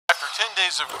10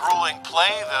 days of grueling play,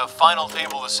 the final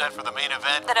table is set for the main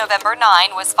event. The November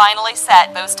 9 was finally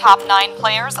set. Those top 9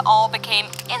 players all became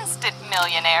instant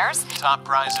millionaires. Top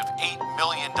prize of $8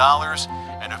 million,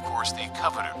 and of course the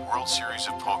coveted World Series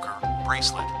of Poker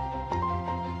bracelet.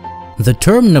 The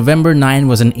term November 9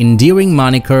 was an endearing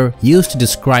moniker used to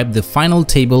describe the final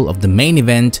table of the main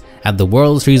event at the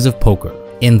World Series of Poker.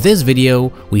 In this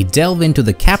video, we delve into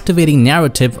the captivating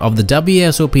narrative of the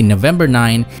WSOP November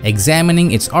 9,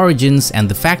 examining its origins and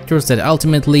the factors that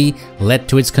ultimately led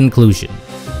to its conclusion.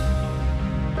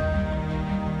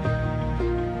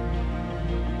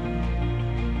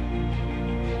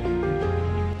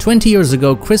 "20 years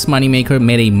ago, Chris Moneymaker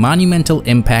made a monumental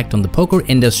impact on the poker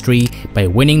industry by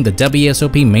winning the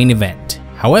WSOP Main Event.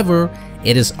 However,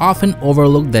 it is often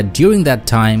overlooked that during that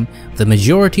time, the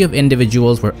majority of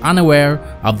individuals were unaware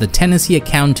of the Tennessee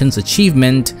accountant's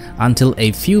achievement until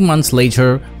a few months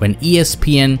later when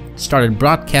ESPN started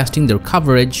broadcasting their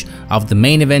coverage of the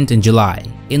main event in July.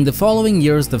 In the following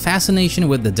years, the fascination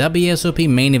with the WSOP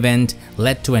Main Event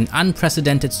led to an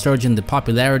unprecedented surge in the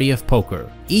popularity of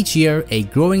poker. Each year, a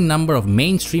growing number of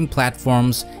mainstream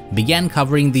platforms began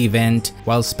covering the event,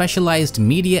 while specialized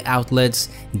media outlets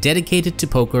dedicated to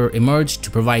poker emerged to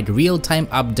provide real-time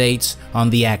updates on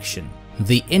the action.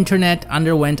 The internet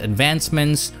underwent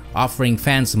advancements, offering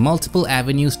fans multiple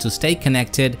avenues to stay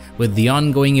connected with the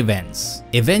ongoing events.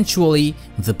 Eventually,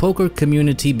 the poker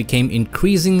community became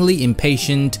increasingly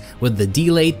impatient with the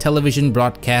delayed television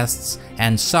broadcasts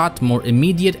and sought more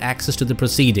immediate access to the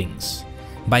proceedings.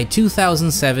 By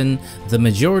 2007, the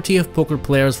majority of poker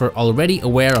players were already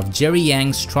aware of Jerry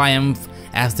Yang's triumph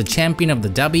as the champion of the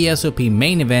WSOP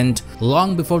Main Event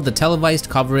long before the televised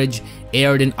coverage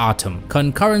aired in autumn.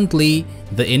 Concurrently,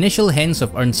 the initial hints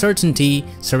of uncertainty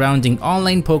surrounding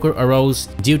online poker arose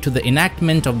due to the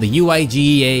enactment of the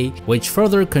UIGEA, which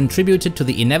further contributed to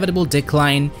the inevitable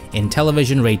decline in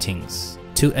television ratings.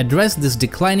 To address this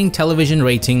declining television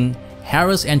rating,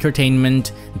 Harris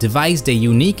Entertainment devised a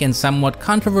unique and somewhat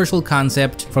controversial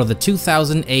concept for the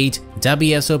 2008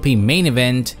 WSOP Main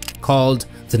Event called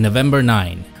the November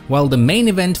 9. While the main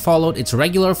event followed its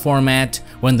regular format,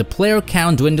 when the player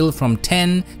count dwindled from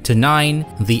 10 to 9,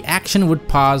 the action would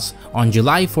pause on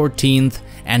July 14th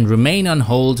and remain on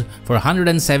hold for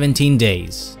 117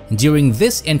 days. During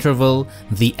this interval,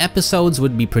 the episodes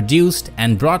would be produced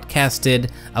and broadcasted,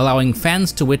 allowing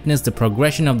fans to witness the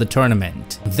progression of the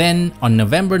tournament. Then, on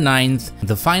November 9th,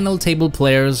 the final table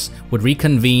players would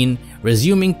reconvene,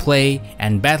 resuming play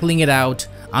and battling it out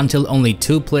until only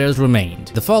 2 players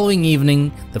remained. The following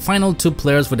evening, the final 2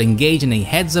 players would engage in a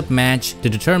heads-up match to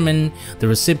determine the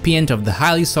recipient of the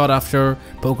highly sought-after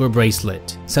poker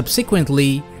bracelet.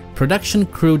 Subsequently, production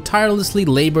crew tirelessly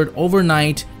labored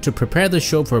overnight to prepare the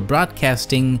show for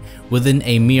broadcasting within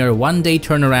a mere 1-day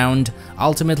turnaround,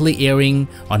 ultimately airing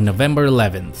on November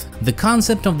 11th. The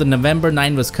concept of the November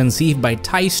 9 was conceived by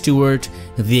Ty Stewart,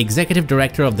 the executive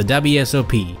director of the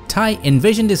WSOP. Ty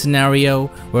envisioned a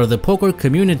scenario where the poker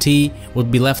community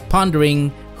would be left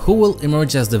pondering who will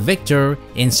emerge as the victor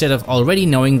instead of already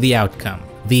knowing the outcome.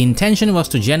 The intention was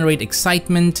to generate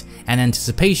excitement and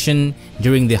anticipation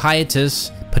during the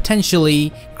hiatus,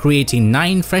 potentially creating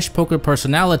 9 fresh poker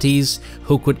personalities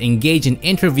who could engage in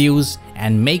interviews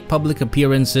and make public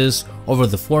appearances over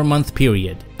the 4-month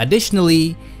period.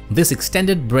 Additionally, this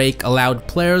extended break allowed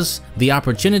players the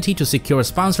opportunity to secure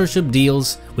sponsorship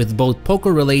deals with both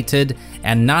poker-related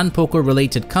and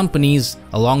non-poker-related companies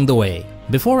along the way.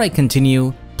 Before I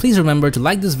continue, please remember to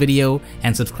like this video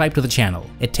and subscribe to the channel.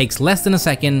 It takes less than a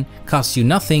second, costs you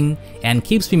nothing, and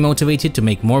keeps me motivated to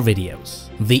make more videos.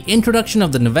 The introduction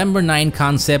of the November 9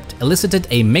 concept elicited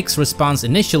a mixed response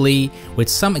initially, with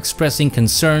some expressing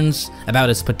concerns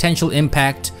about its potential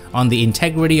impact on the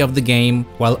integrity of the game,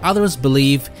 while others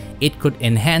believe it could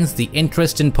enhance the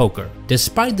interest in poker.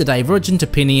 Despite the divergent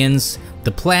opinions,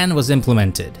 the plan was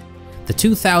implemented. The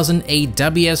 2008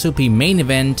 WSOP Main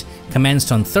Event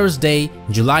commenced on Thursday,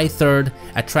 July 3rd,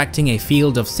 attracting a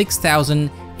field of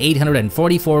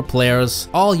 6,844 players,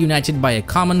 all united by a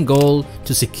common goal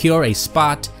to secure a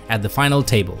spot at the final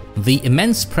table. The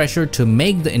immense pressure to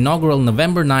make the inaugural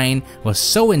November 9 was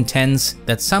so intense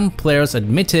that some players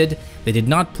admitted they did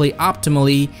not play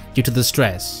optimally due to the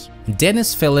stress.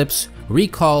 Dennis Phillips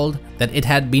recalled that it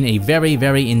had been a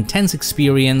very intense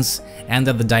experience and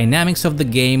that the dynamics of the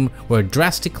game were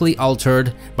drastically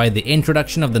altered by the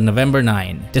introduction of the November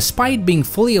 9. Despite being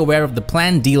fully aware of the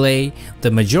planned delay, the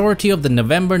majority of the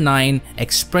November 9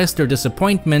 expressed their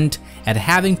disappointment at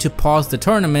having to pause the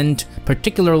tournament,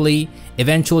 particularly particularly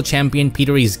eventual champion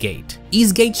Peter Eastgate.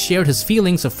 Eastgate shared his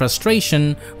feelings of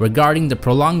frustration regarding the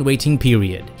prolonged waiting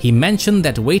period. He mentioned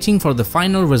that waiting for the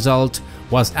final result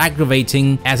was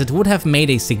aggravating as it would have made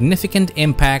a significant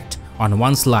impact on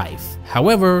one's life.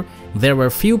 However, there were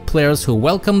few players who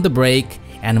welcomed the break,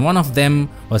 and one of them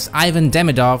was Ivan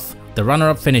Demidov, the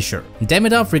runner-up finisher.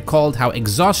 Demidov recalled how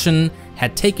exhaustion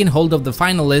had taken hold of the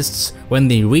finalists when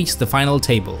they reached the final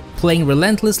table. Playing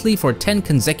relentlessly for 10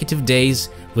 consecutive days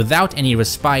without any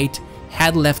respite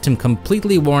had left him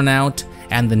completely worn out,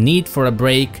 and the need for a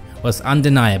break was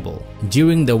undeniable.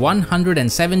 During the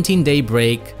 117-day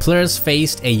break, players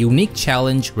faced a unique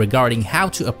challenge regarding how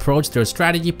to approach their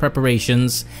strategy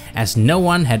preparations, as no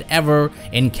one had ever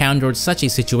encountered such a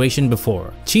situation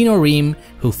before. Chino Riem,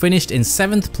 who finished in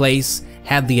 7th place,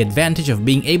 had the advantage of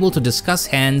being able to discuss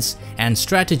hands and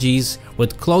strategies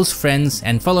with close friends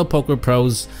and fellow poker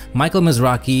pros Michael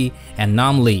Mizrachi and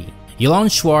Nam Lee.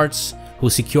 Yolande Schwartz, who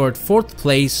secured 4th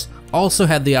place, also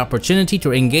had the opportunity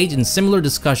to engage in similar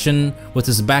discussion with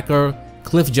his backer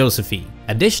Cliff Josephy.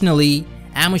 Additionally,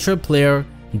 amateur player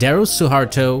Darus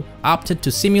Suharto opted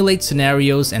to simulate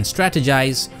scenarios and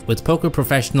strategize with poker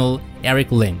professional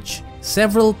Eric Lynch.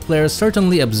 Several players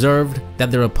certainly observed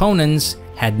that their opponents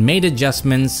had made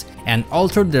adjustments and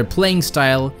altered their playing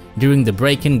style during the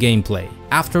break-in gameplay.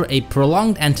 After a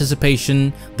prolonged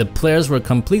anticipation, the players were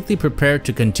completely prepared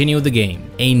to continue the game.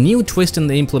 A new twist in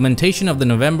the implementation of the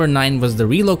November 9 was the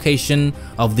relocation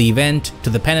of the event to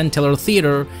the Penn and Teller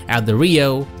Theater at the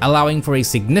Rio, allowing for a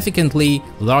significantly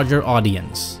larger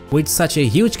audience. With such a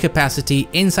huge capacity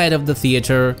inside of the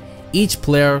theater, each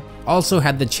player also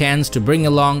had the chance to bring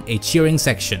along a cheering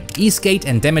section. Eastgate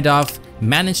and Demidov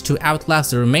managed to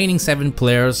outlast the remaining 7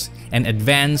 players and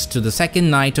advance to the second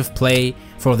night of play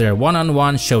for their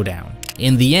one-on-one showdown.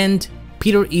 In the end,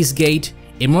 Peter Eastgate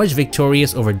emerged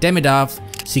victorious over Demidov,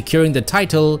 securing the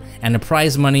title and a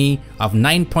prize money of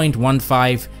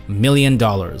 $9.15 million.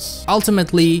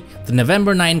 Ultimately, the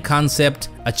November 9 concept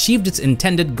achieved its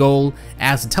intended goal,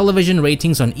 as the television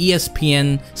ratings on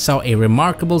ESPN saw a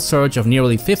remarkable surge of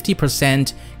nearly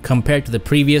 50% compared to the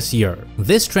previous year.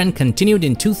 This trend continued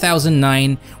in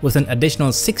 2009 with an additional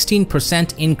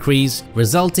 16% increase,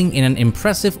 resulting in an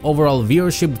impressive overall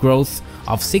viewership growth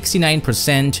of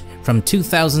 69% from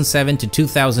 2007 to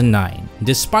 2009.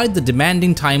 Despite the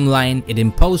demanding timeline it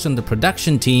imposed on the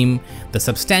production team, the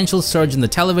substantial surge in the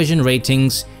television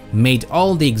ratings made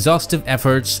all the exhaustive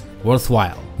efforts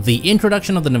worthwhile. The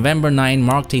introduction of the November 9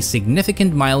 marked a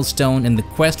significant milestone in the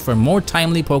quest for more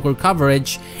timely poker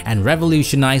coverage and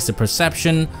revolutionized the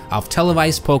perception of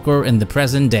televised poker in the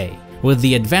present day. With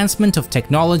the advancement of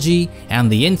technology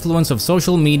and the influence of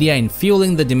social media in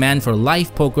fueling the demand for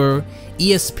live poker,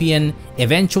 ESPN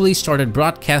eventually started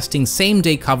broadcasting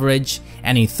same-day coverage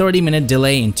and a 30-minute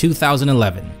delay in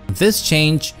 2011. This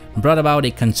change brought about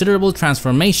a considerable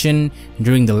transformation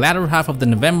during the latter half of the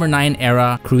November 9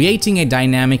 era, creating a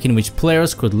dynamic in which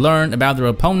players could learn about their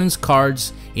opponent's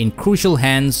cards in crucial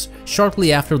hands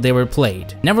shortly after they were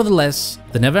played. Nevertheless,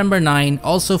 the November 9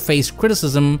 also faced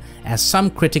criticism, as some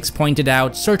critics pointed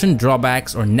out certain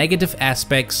drawbacks or negative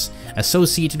aspects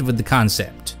associated with the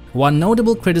concept. One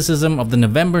notable criticism of the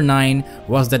November 9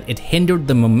 was that it hindered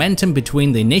the momentum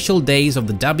between the initial days of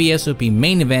the WSOP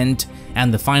Main Event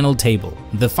and the final table.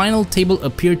 The final table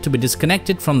appeared to be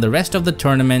disconnected from the rest of the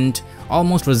tournament,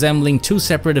 almost resembling 2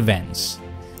 separate events.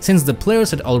 Since the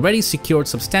players had already secured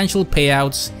substantial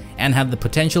payouts and had the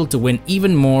potential to win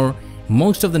even more,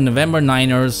 most of the November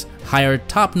 9ers hired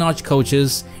top-notch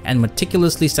coaches and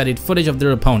meticulously studied footage of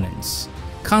their opponents.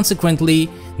 Consequently,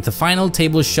 the final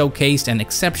table showcased an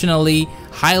exceptionally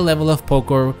high level of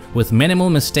poker with minimal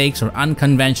mistakes or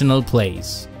unconventional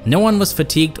plays. No one was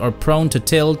fatigued or prone to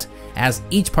tilt, as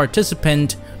each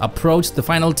participant approached the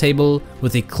final table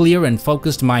with a clear and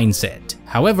focused mindset.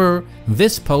 However,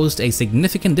 this posed a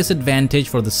significant disadvantage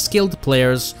for the skilled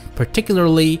players,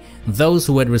 particularly those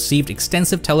who had received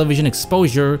extensive television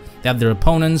exposure that their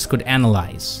opponents could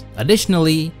analyze.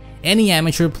 Additionally, any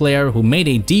amateur player who made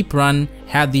a deep run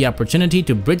had the opportunity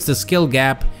to bridge the skill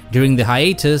gap during the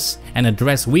hiatus and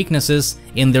address weaknesses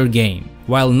in their game.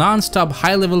 While non-stop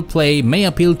high-level play may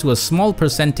appeal to a small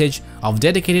percentage of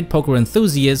dedicated poker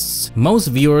enthusiasts, most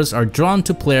viewers are drawn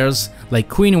to players like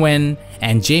Queen Wen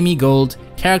and Jamie Gold,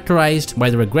 characterized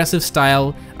by their aggressive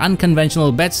style,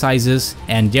 unconventional bet sizes,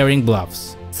 and daring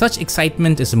bluffs. Such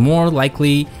excitement is more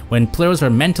likely when players are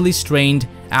mentally strained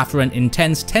after an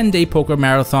intense 10-day poker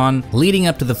marathon leading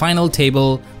up to the final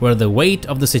table, where the weight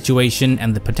of the situation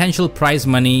and the potential prize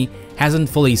money hasn't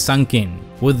fully sunk in.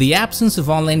 With the absence of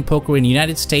online poker in the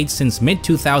United States since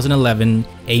mid-2011,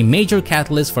 a major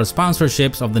catalyst for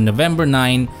sponsorships of the November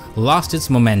 9 lost its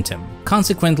momentum.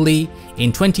 Consequently,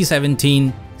 in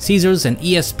 2017, Caesars and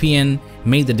ESPN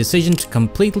made the decision to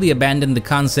completely abandon the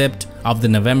concept of the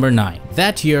November 9.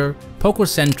 That year, Poker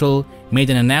Central made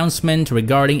an announcement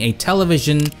regarding a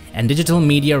television and digital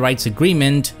media rights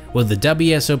agreement with the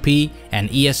WSOP and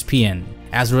ESPN.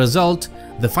 As a result,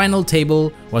 the final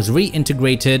table was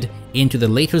reintegrated into the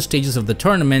later stages of the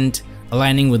tournament,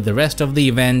 aligning with the rest of the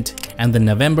event, and the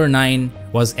November 9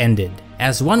 was ended.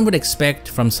 As one would expect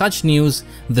from such news,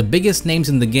 the biggest names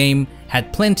in the game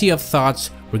had plenty of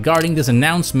thoughts regarding this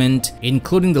announcement,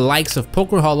 including the likes of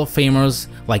Poker Hall of Famers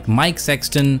like Mike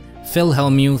Sexton, Phil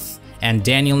Hellmuth, and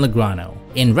Daniel Negreanu.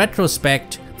 In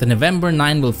retrospect, the November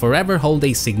 9 will forever hold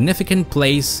a significant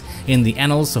place in the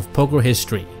annals of poker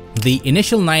history. The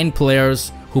initial 9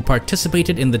 players who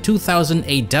participated in the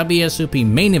 2008 WSOP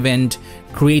Main Event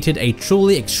created a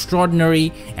truly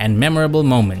extraordinary and memorable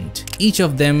moment. Each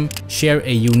of them share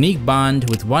a unique bond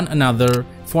with one another,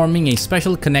 forming a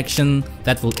special connection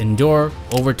that will endure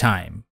over time.